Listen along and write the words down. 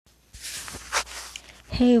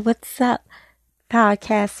Hey, what's up,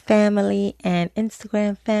 podcast family and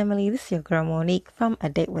Instagram family? This is your girl Monique from A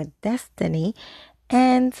Date with Destiny.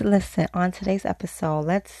 And listen, on today's episode,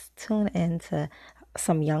 let's tune into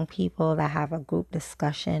some young people that have a group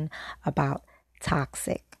discussion about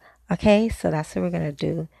toxic. Okay, so that's what we're going to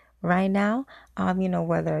do right now.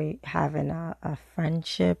 Whether you're having a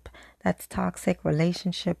friendship that's toxic,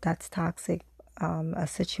 relationship that's toxic, a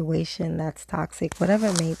situation that's toxic, whatever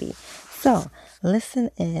it may be. So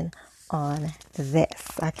listen in on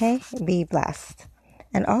this, okay? Be blessed.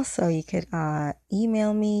 And also, you could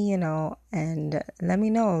email me, and let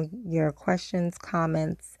me know your questions,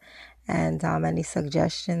 comments, and any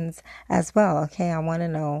suggestions as well, okay? I want to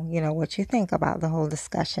know, what you think about the whole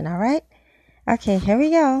discussion, all right? Okay, here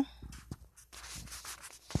we go.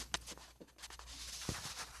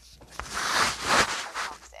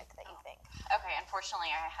 Toxic that you think? Okay, unfortunately,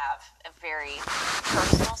 I have a very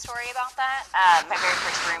personal story about that. My very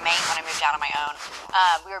first roommate, when I moved out on my own,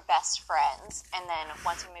 we were best friends, and then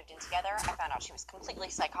once we moved in together, I found out she was completely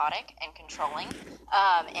psychotic and controlling.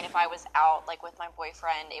 And if I was out, like, with my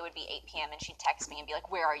boyfriend, it would be 8 p.m., and she'd text me and be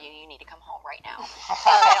like, "Where are you? You need to come home right now."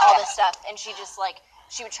 And all this stuff. And she just,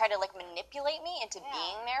 she would try to, manipulate me into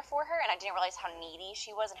being there for her, and I didn't realize how needy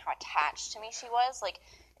she was and how attached to me she was.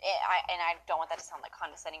 I don't want that to sound like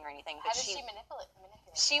condescending or anything, but how did she manipulate?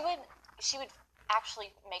 She would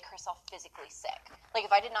actually make herself physically sick. Like,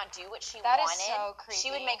 if I did not do what she That wanted, is so creepy.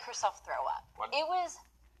 she would make herself throw up. What? It was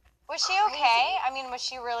Was she crazy. okay? I mean, was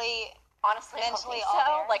she really honestly mentally I all don't think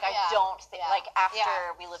so. there? Like, I Yeah. don't think. Yeah. Like, after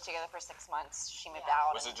Yeah. we lived together for 6 months, she moved Yeah.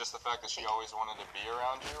 out. Was it just the fact that she always wanted to be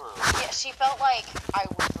around you, or? Yeah, she felt like I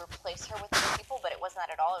would replace her with other people, but it wasn't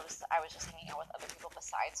that at all. I was just hanging out with other people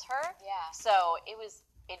besides her. Yeah. So it was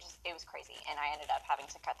crazy, and I ended up having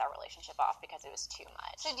to cut that relationship off because it was too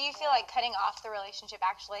much. So do you feel like cutting off the relationship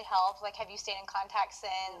actually helped? Like, have you stayed in contact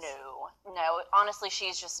since? No. Honestly,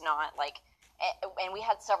 she's just not and we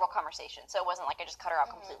had several conversations, so it wasn't like I just cut her out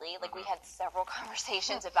completely. Like, we had several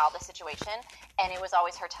conversations about the situation, and it was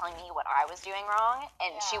always her telling me what I was doing wrong,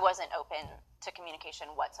 and she wasn't open to communication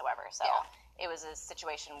whatsoever. So it was a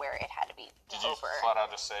situation where it had to be Did you over. flat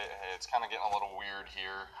out just say, "Hey, it's kind of getting a little weird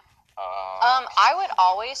here"? I would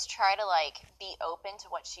always try to be open to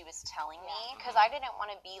what she was telling me, because I didn't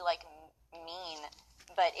want to be mean,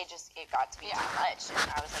 but it got to be too much,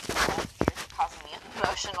 and I was like, you're causing me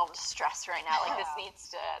emotional distress right now. Like, this needs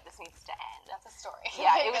to end. That's a story.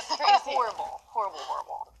 Yeah, it was That's crazy. horrible.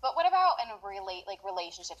 But what about in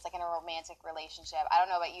relationships, like in a romantic relationship? I don't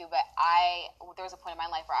know about you, but there was a point in my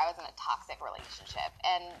life where I was in a toxic relationship,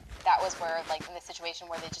 and that was where, in the situation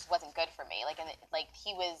where it just wasn't good for me.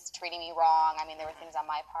 He was treating me wrong. I mean, there were things on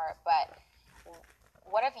my part, but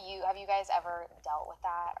what have you guys ever dealt with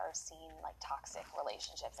that or seen toxic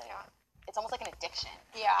relationships? And it's almost like an addiction.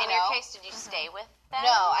 Yeah. In your case, did you stay with them?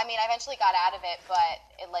 No, I mean, I eventually got out of it, but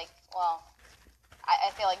I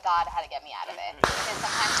feel like God had to get me out of it, because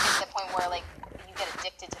sometimes you get to the point where you get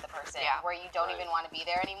addicted to the person, where you don't even want to be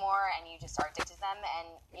there anymore, and you just are addicted to them, and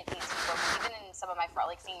it needs to be broken. Even in some of my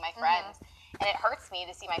seeing my friends, and it hurts me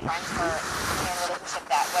to see my friends who are in a relationship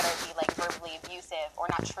that, whether it be verbally abusive or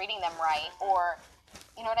not treating them right, or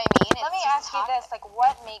you know what I mean? Let me ask you this,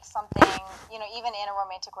 what makes something, even in a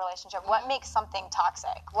romantic relationship, what makes something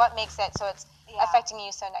toxic? What makes it so it's affecting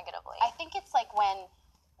you so negatively? I think it's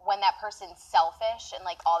when that person's selfish and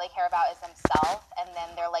all they care about is themselves, and then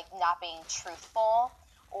they're not being truthful,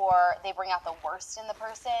 or they bring out the worst in the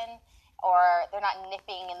person, or they're not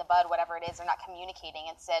nipping in the bud whatever it is, they're not communicating.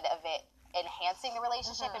 Instead of it enhancing the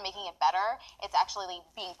relationship and making it better, it's actually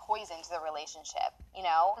being poison to the relationship,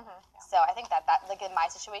 So I think that in my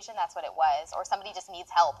situation, that's what it was. Or somebody just needs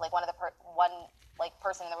help, one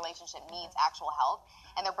person in the relationship needs actual help,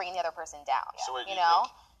 and they're bringing the other person down. So wait,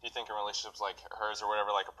 do you think in relationships like hers or whatever,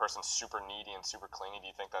 a person's super needy and super clingy, do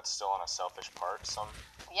you think that's still on a selfish part?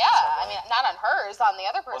 Yeah, I mean, not on hers, on the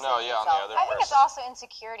other person. Well, no, yeah, on the other I think it's also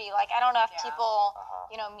insecurity. I don't know if people,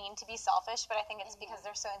 mean to be selfish, but I think it's because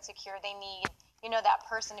they're so insecure. They need, that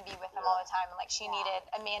person to be with them all the time. And she needed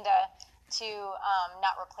Amanda to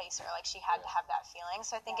not replace her. She had to have that feeling.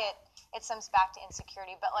 So I think it stems back to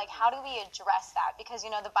insecurity. But how do we address that? Because,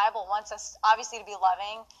 the Bible wants us obviously to be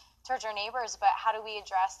loving towards our neighbors, but how do we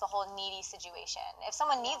address the whole needy situation? If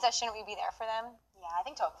someone needs us, shouldn't we be there for them? Yeah, I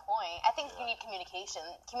think to a point. I think you need communication.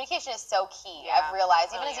 Communication is so key. I've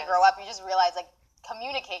realized, even as you grow up, you just realize,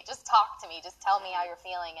 communicate. Just talk to me. Just tell me how you're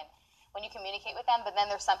feeling. And when you communicate with them. But then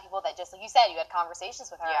there's some people that just, like you said, you had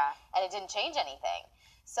conversations with her, Yeah. and it didn't change anything.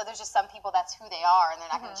 So there's just some people that's who they are, and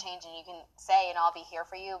they're not going to change. And you can say, and I'll be here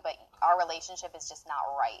for you, but our relationship is just not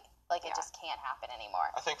right. Like it just can't happen anymore.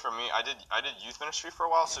 I think for me, I did youth ministry for a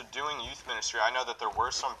while. So doing youth ministry, I know that there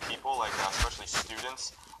were some people, like especially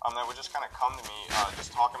students, that would just kind of come to me,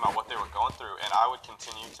 just talking about what they were going through, and I would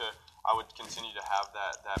continue to have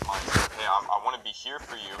that mindset of, hey, I want to be here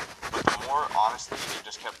for you. But the more, honestly, it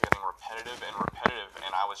just kept getting repetitive, and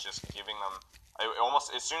I was just giving them.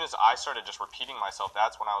 Almost as soon as I started just repeating myself,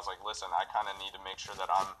 that's when I was like, listen, I kind of need to make sure that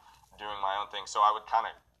I'm doing my own thing. So I would kind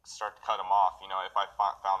of start to cut them off. You know, if I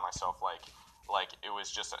found myself like it was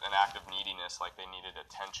just an act of neediness, like they needed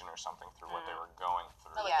attention or something through what they were going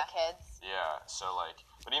through. Like the kids. Yeah. So like,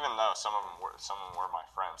 but even though some of them were my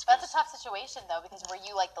friends. That's a tough situation though, because were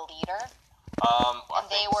you like the leader? And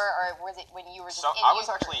they were, or was it when you were just in I was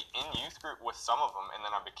youth actually in youth group with some of them, and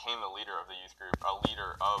then I became the leader of the youth group, I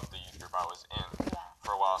was in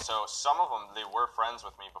for a while. So some of them, they were friends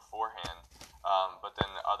with me beforehand, but then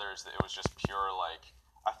the others, it was just pure, like,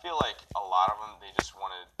 I feel like a lot of them, they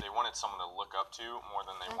wanted someone to look up to more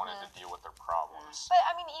than they wanted to deal with their problems. But,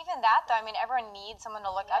 I mean, even that, though, I mean, everyone needs someone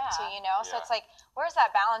to look up to, you know? So it's like, where's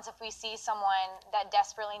that balance if we see someone that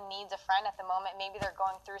desperately needs a friend at the moment? Maybe they're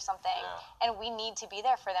going through something, and we need to be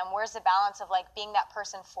there for them. Where's the balance of, like, being that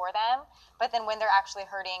person for them, but then when they're actually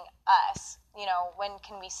hurting us, you know, when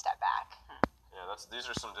can we step back? Yeah, these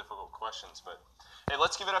are some difficult questions, but hey,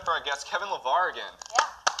 let's give it up for our guest, Kevin LeVar again. Yeah.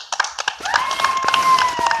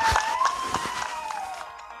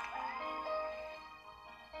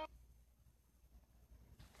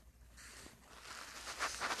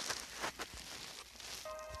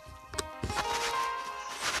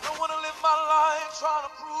 Don't want to live my life trying to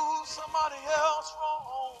prove somebody else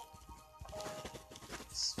wrong.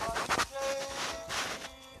 That's why you gave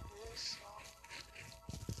me this song.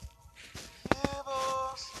 Give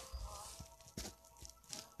us a heart.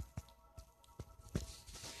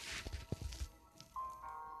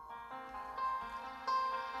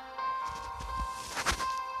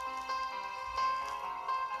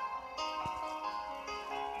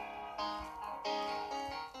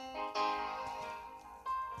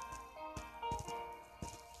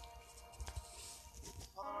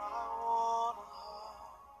 Father, I want a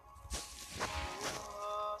heart. Give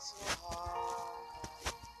us a heart.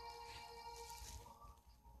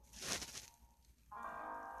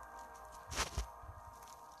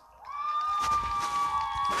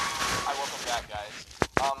 Hi, welcome back, guys.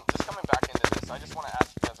 Just coming back into this, I just want to ask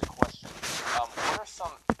you guys a question. What are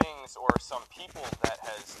some things or some people that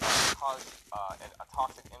has caused a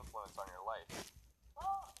toxic influence on your life?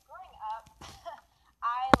 Well, growing up,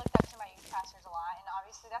 I looked up to my youth pastors a lot, and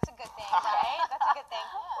obviously that's a good thing, right? That's a good thing.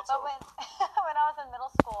 But when I was in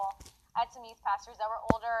middle school, I had some youth pastors that were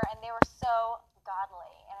older, and they were so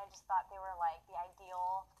godly, and I just thought they were like the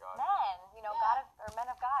ideal men, you know, men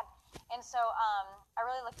of God. And so I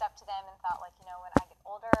really looked up to them and thought, like, you know, when I get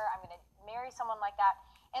older, I'm going to marry someone like that.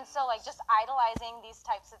 And so, like, just idolizing these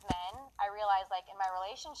types of men, I realized, like, in my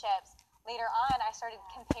relationships, later on, I started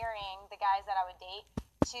comparing the guys that I would date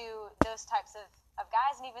to those types of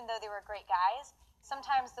guys. And even though they were great guys,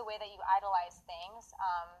 sometimes the way that you idolize things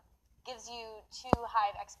gives you too high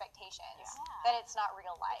of expectations that it's not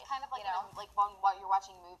real life. It's kind of like, you know? while you're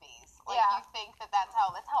watching movies. Like, you think that's how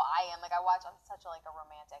I am. Like, I'm such a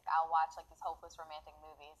romantic. I'll watch, like, these hopeless romantic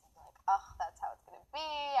movies and be like, oh, that's how it's going to be.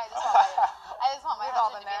 I just want my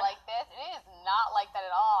husband to be like this. And it is not like that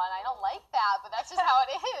at all. And I don't like that, but that's just how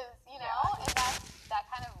it is, you know? And that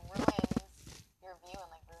kind of ruins your view and,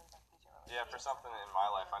 like, ruins our future relationship. Yeah, for something in my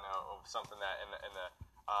life, I know of something that in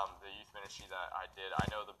the youth ministry that I did, I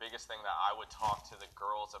know the biggest thing that I would talk to the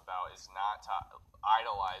girls about is not to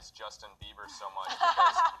idolize Justin Bieber so much,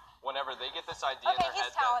 because whenever they get this idea in their head,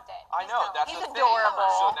 he's talented. I know that's He's the adorable.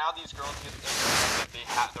 thing. So now these girls get in their head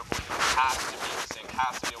that their boyfriend has to be able to sing,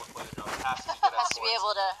 has to be able to play the drums, has to be good at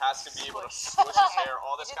sports, has to be able to switch his hair,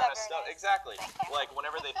 all this kind of stuff. nice. Exactly. Like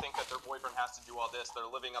whenever they think that their boyfriend has to do all this, they're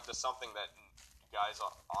living up to something that guys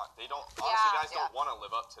they don't honestly guys don't want to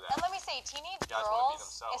live up to that. And let me say, teenage Guys wanna be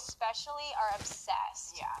girls themselves. especially are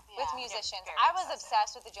obsessed with musicians. very I was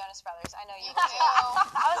obsessed with the Jonas Brothers. I know you Me too. too.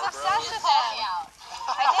 I was obsessed with Call me them. out.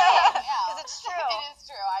 I did, because it's true. It is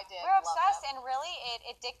true. I did. We're love obsessed, them. and really,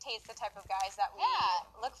 it dictates the type of guys that we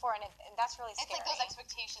look for, and that's really It's scary. like those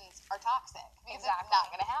expectations are toxic because Exactly. it's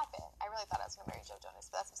not going to happen. I really thought I was going to marry Joe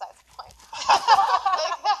Jonas, but that's besides the point.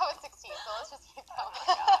 Like, that was 16, so let's just keep going. Oh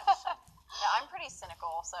my gosh. Yeah, I'm pretty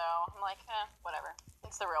cynical, so I'm like, whatever.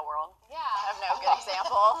 It's the real world. Yeah. I have no good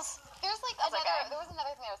examples. There's like That's another. okay. There was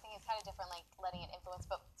another thing I was thinking. It's kind of different, like letting it influence.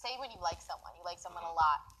 But say when you like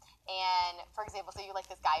and for example, so you like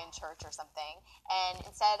this guy in church or something, and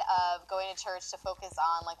instead of going to church to focus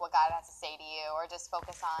on like what God has to say to you, or just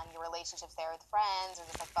focus on your relationships there with friends, or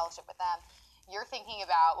just like fellowship with them, you're thinking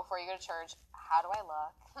about, before you go to church, how do I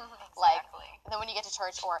look? Like, and then when you get to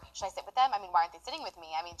church, or should I sit with them? I mean, why aren't they sitting with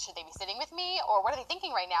me? I mean, should they be sitting with me? Or what are they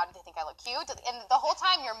thinking right now? Do they think I look cute? And the whole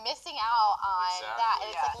time you're missing out on that. And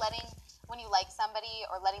it's like when you like somebody,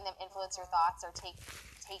 or letting them influence your thoughts, or take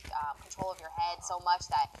control of your head so much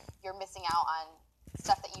that you're missing out on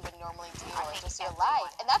stuff that you would normally do, or just your life.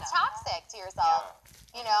 And that's toxic to yourself,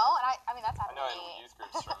 you know? And I mean, that's happened to me. I know in youth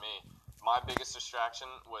groups for me, my biggest distraction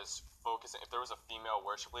was focusing. If there was a female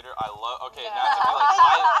worship leader, not to be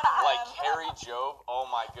like Carrie Job. Oh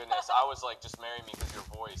my goodness, I was like, just marry me because your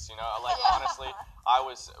voice, you know. Like honestly, I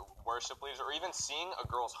was worship leaders, or even seeing a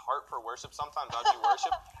girl's heart for worship. Sometimes I'd do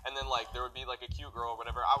worship, and then like there would be like a cute girl or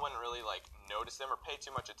whatever. I wouldn't really like notice them or pay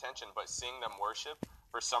too much attention, but seeing them worship,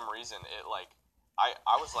 for some reason, it like.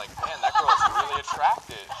 I was like, man, that girl is really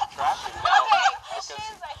attractive now.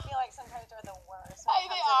 Christians, I feel like sometimes are the worst.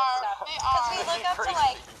 They are. Because we look up to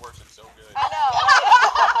like. You worship so good. I know.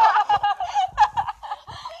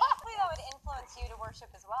 Hopefully that would influence you to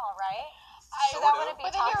worship as well, right? So that wouldn't be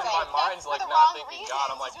toxic. My mind's like not thinking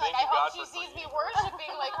God. I'm like, thank you God for she sees me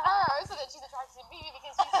worshiping like her, so that she's attracted to me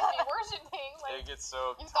because she sees me worshiping. Like, it gets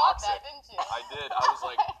so you toxic. thought that, didn't you? I did. I was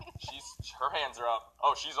like, her hands are up.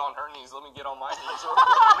 Oh, she's on her knees. Let me get on my knees. Or, you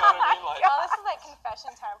know what I mean? Like, well, this is like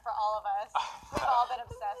confession time for all of us. We've all been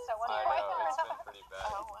obsessed at one point. I know, it's been pretty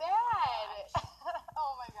bad. Bad.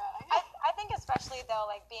 Oh my God. I think especially though,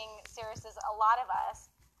 like being serious is a lot of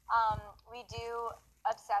us, we do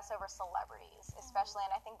obsess over celebrities, especially, and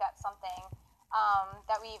I think that's something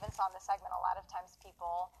that we even saw in the segment. A lot of times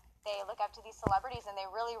people, they look up to these celebrities and they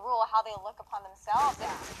really rule how they look upon themselves. And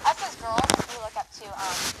us as girls, we look up to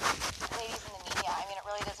ladies in the media. I mean, it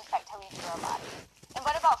really does affect how we view our body. And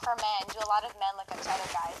what about for men? Do a lot of men look up to other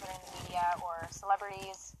guys that are in the media or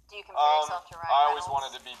celebrities? Do you compare yourself to Ryan I always Reynolds?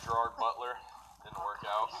 wanted to be Gerard Butler. Didn't work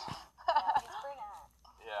out. He's brunette.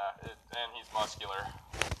 Yeah, and he's muscular.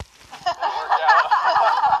 Didn't work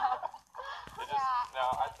out. No,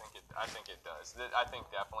 I think it does. I think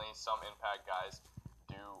definitely some impact guys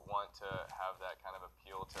do want to have that kind of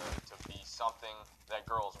appeal to be something that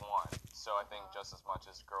girls want. So I think just as much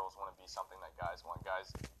as girls want to be something that guys want, guys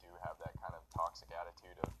do have that kind of toxic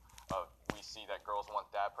attitude of we see that girls want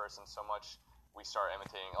that person so much, we start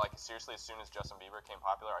imitating. Like seriously, as soon as Justin Bieber became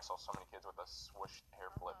popular, I saw so many kids with a swooshed hair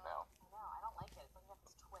flip now. No, I don't like it. It's like you have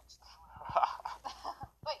this twitch.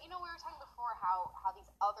 But you know, we were talking before how these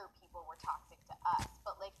other people were toxic to us.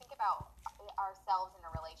 But like, think about ourselves in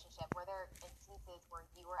a relationship. Were there instances where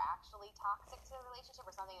you were actually toxic to the relationship,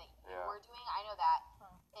 or something that you were doing? I know that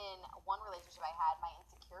in one relationship I had, my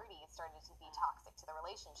insecurity started to be toxic to the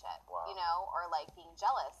relationship. Wow. You know, or like being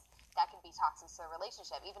jealous, that can be toxic to the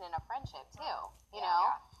relationship, even in a friendship too. You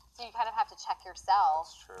know, so you kind of have to check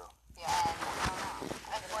yourself. That's true. Yeah. And I don't know.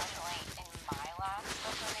 Unfortunately, in my last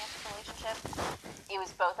romantic relationship, it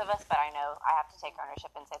was both of us, but I know I have to take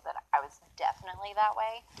ownership and say that I was definitely that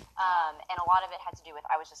way. And a lot of it had to do with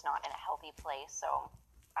I was just not in a healthy place, so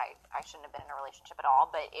I shouldn't have been in a relationship at all,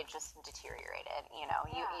 but it just deteriorated. You know,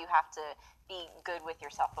 you have to be good with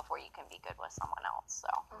yourself before you can be good with someone else.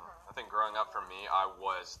 So I think growing up for me, I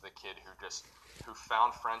was the kid who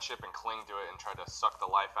found friendship and cling to it and tried to suck the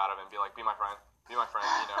life out of it and be like, be my friend, you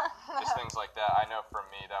know, just things like that. I know for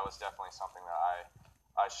me, that was definitely something that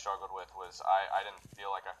I struggled with. Was I didn't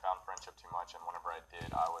feel like I found friendship too much, and whenever I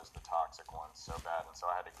did, I was the toxic one so bad, and so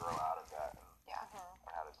I had to grow out of that and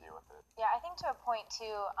learn how to deal with it. Yeah, I think to a point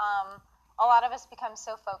too, a lot of us become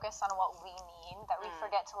so focused on what we need that we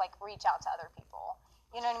forget to like reach out to other people.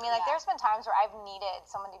 You know what I mean? Like there's been times where I've needed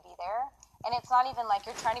someone to be there, and it's not even like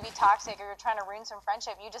you're trying to be toxic or you're trying to ruin some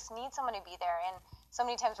friendship. You just need someone to be there, and so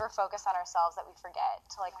many times we're focused on ourselves that we forget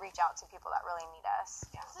to like reach out to people that really need us.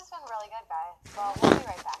 Yeah. This has been really good, guys. Well, we'll be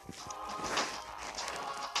right back.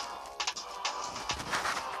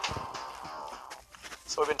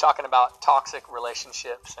 So we've been talking about toxic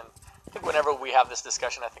relationships, and I think whenever we have this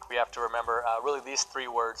discussion, I think we have to remember really these three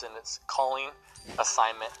words, and it's calling,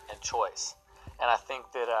 assignment, and choice. And I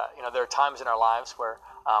think that there are times in our lives where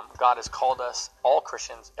God has called us, all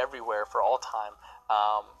Christians, everywhere for all time.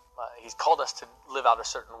 He's called us to live out a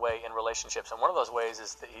certain way in relationships, and one of those ways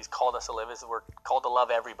is that He's called us to live is we're called to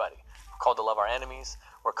love everybody. We're called to love our enemies.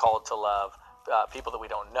 We're called to love people that we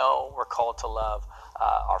don't know. We're called to love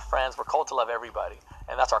our friends. We're called to love everybody,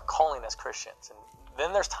 and that's our calling as Christians. And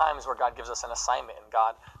then there's times where God gives us an assignment, and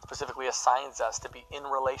God specifically assigns us to be in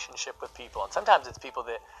relationship with people. And sometimes it's people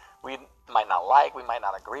that we might not like, we might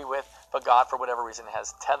not agree with, but God, for whatever reason,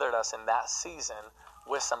 has tethered us in that season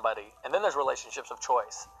with somebody. And then there's relationships of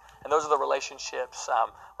choice. And those are the relationships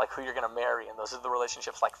like who you're going to marry, and those are the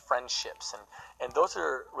relationships like friendships. And those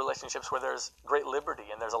are relationships where there's great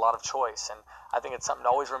liberty and there's a lot of choice. And I think it's something to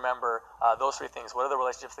always remember those three things. What are the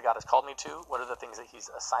relationships that God has called me to? What are the things that He's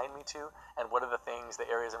assigned me to? And what are the things, the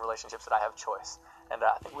areas and relationships that I have choice? And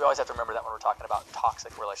I think we always have to remember that when we're talking about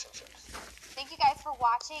toxic relationships. Thank you guys for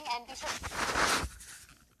watching, and be sure.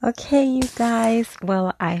 Okay, you guys.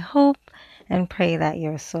 Well, I hope and pray that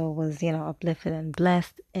your soul was, uplifted and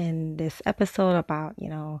blessed in this episode about,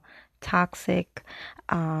 toxic.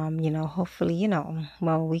 Hopefully,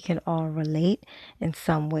 well, we can all relate in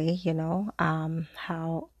some way,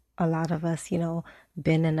 how a lot of us,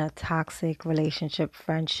 been in a toxic relationship,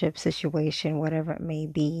 friendship situation, whatever it may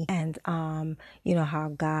be. And, how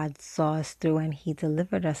God saw us through and He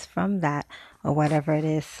delivered us from that or whatever it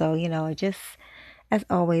is. So, just as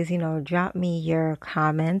always, drop me your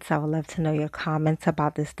comments. I would love to know your comments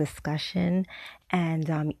about this discussion.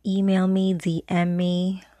 And email me, DM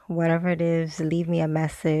me, whatever it is. Leave me a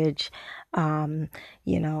message, on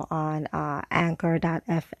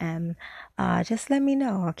anchor.fm. Just let me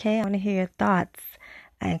know, okay? I want to hear your thoughts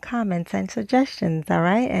and comments and suggestions, all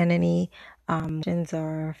right? And any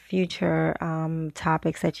or future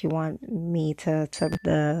topics that you want me to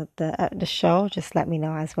the show, just let me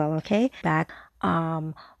know as well, okay? Back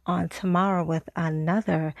on tomorrow with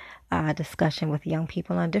another discussion with young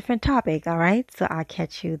people on a different topic, all right? So I'll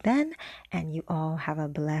catch you then, and you all have a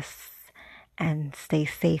blessed and stay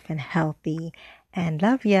safe and healthy, and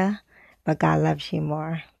love ya, but God loves you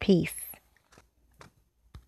more. Peace.